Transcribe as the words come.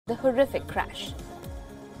the horrific crash.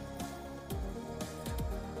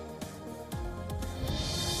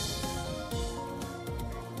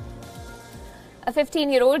 A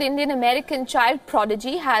 15-year-old Indian-American child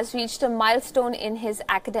prodigy has reached a milestone in his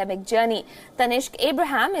academic journey. Tanishq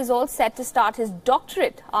Abraham is all set to start his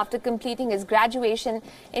doctorate after completing his graduation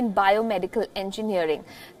in biomedical engineering.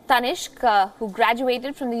 Tanishq, who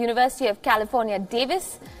graduated from the University of California,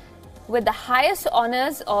 Davis, with the highest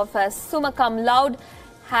honors of summa cum laude,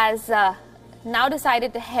 has now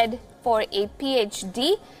decided to head for a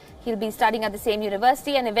PhD. He'll be studying at the same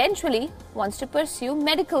university and eventually wants to pursue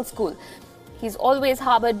medical school. He's always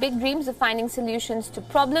harbored big dreams of finding solutions to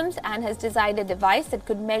problems and has designed a device that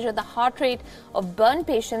could measure the heart rate of burn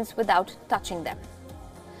patients without touching them.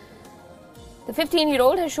 The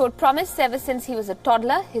 15-year-old has showed promise ever since he was a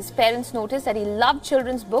toddler. His parents noticed that he loved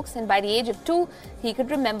children's books, and by the age of 2, he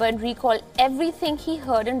could remember and recall everything he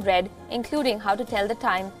heard and read, including how to tell the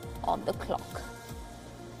time on the clock.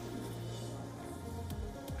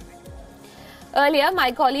 Earlier,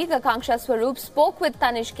 my colleague Akanksha Swaroop spoke with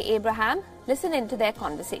Tanishq Abraham. Listen into their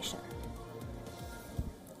conversation.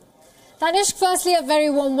 Tanishq, firstly, a very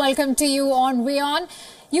warm welcome to you on WION.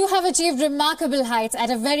 You have achieved remarkable heights at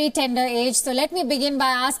a very tender age. So let me begin by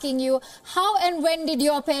asking you, how and when did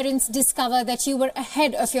your parents discover that you were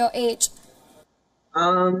ahead of your age?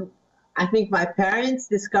 I think my parents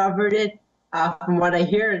discovered it, from what I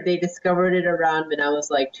hear, they discovered it around when I was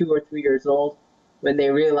like 2 or 3 years old, when they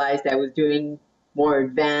realized I was doing more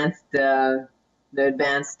advanced, the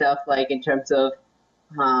advanced stuff, like in terms of,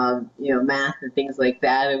 math and things like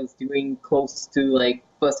that. I was doing close to like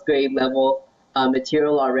first grade level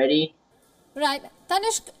material already. Right.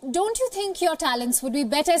 Tanishq, don't you think your talents would be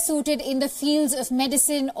better suited in the fields of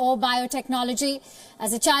medicine or biotechnology?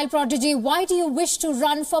 As a child prodigy, why do you wish to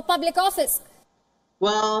run for public office?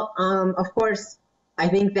 Well, of course, I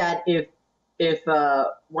think that if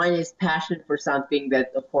one is passionate for something,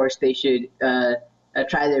 that of course they should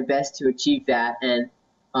try their best to achieve that. And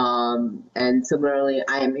similarly,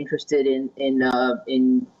 I am interested in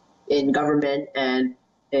government and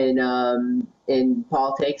in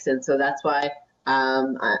politics, and so that's why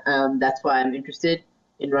I'm interested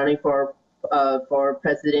in running for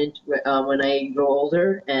president when I grow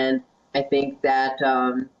older. And I think that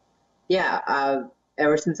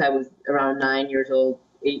ever since I was around 9 years old,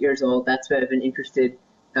 8 years old, that's where I've been interested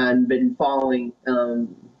and been following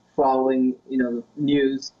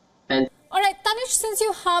news. And all right, Tanishq, since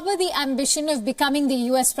you harbor the ambition of becoming the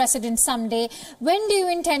US president someday, when do you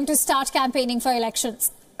intend to start campaigning for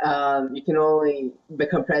elections? You can only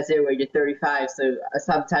become president when you're 35, so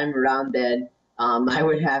sometime around then, I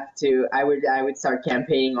would start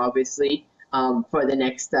campaigning, obviously, for the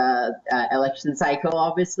next election cycle,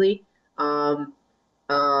 obviously.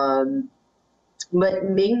 But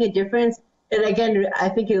making a difference, and again, I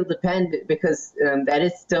think it'll depend, because that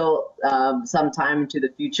is still some time into the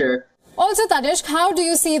future. Also, Tanishq, how do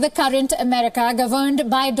you see the current America governed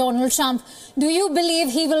by Donald Trump? Do you believe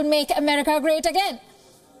he will make America great again?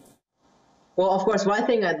 Well, of course, one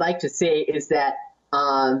thing I'd like to say is that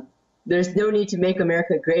there's no need to make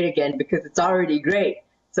America great again, because it's already great.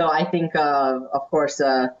 So I think, of course,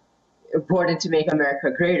 important to make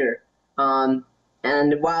America greater. And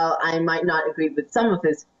while I might not agree with some of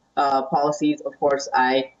his policies, of course,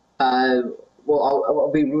 I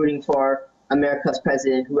will be rooting for America's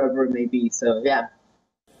president, whoever it may be. So, yeah.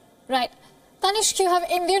 Right. Tanishq, you have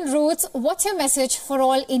Indian roots. What's your message for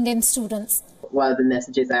all Indian students? One of the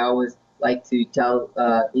messages I always like to tell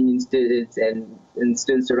Indian students and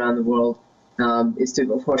students around the world is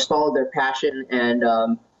to, of course, follow their passion and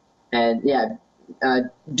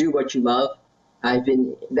do what you love.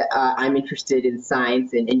 I'm interested in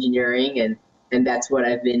science and engineering, and that's what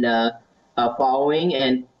I've been following.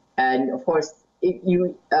 And of course,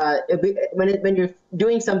 when you're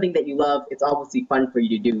doing something that you love, it's obviously fun for you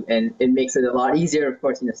to do, and it makes it a lot easier, of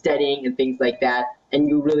course, studying and things like that, and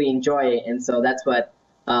you really enjoy it. And so that's what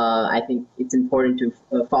I think it's important to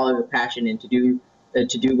follow your passion and to do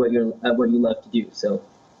what you love to do. So,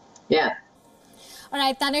 yeah. All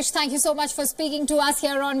right, Tanishq, thank you so much for speaking to us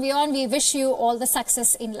here on WION. We wish you all the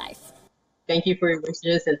success in life. Thank you for your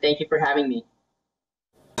wishes, and thank you for having me.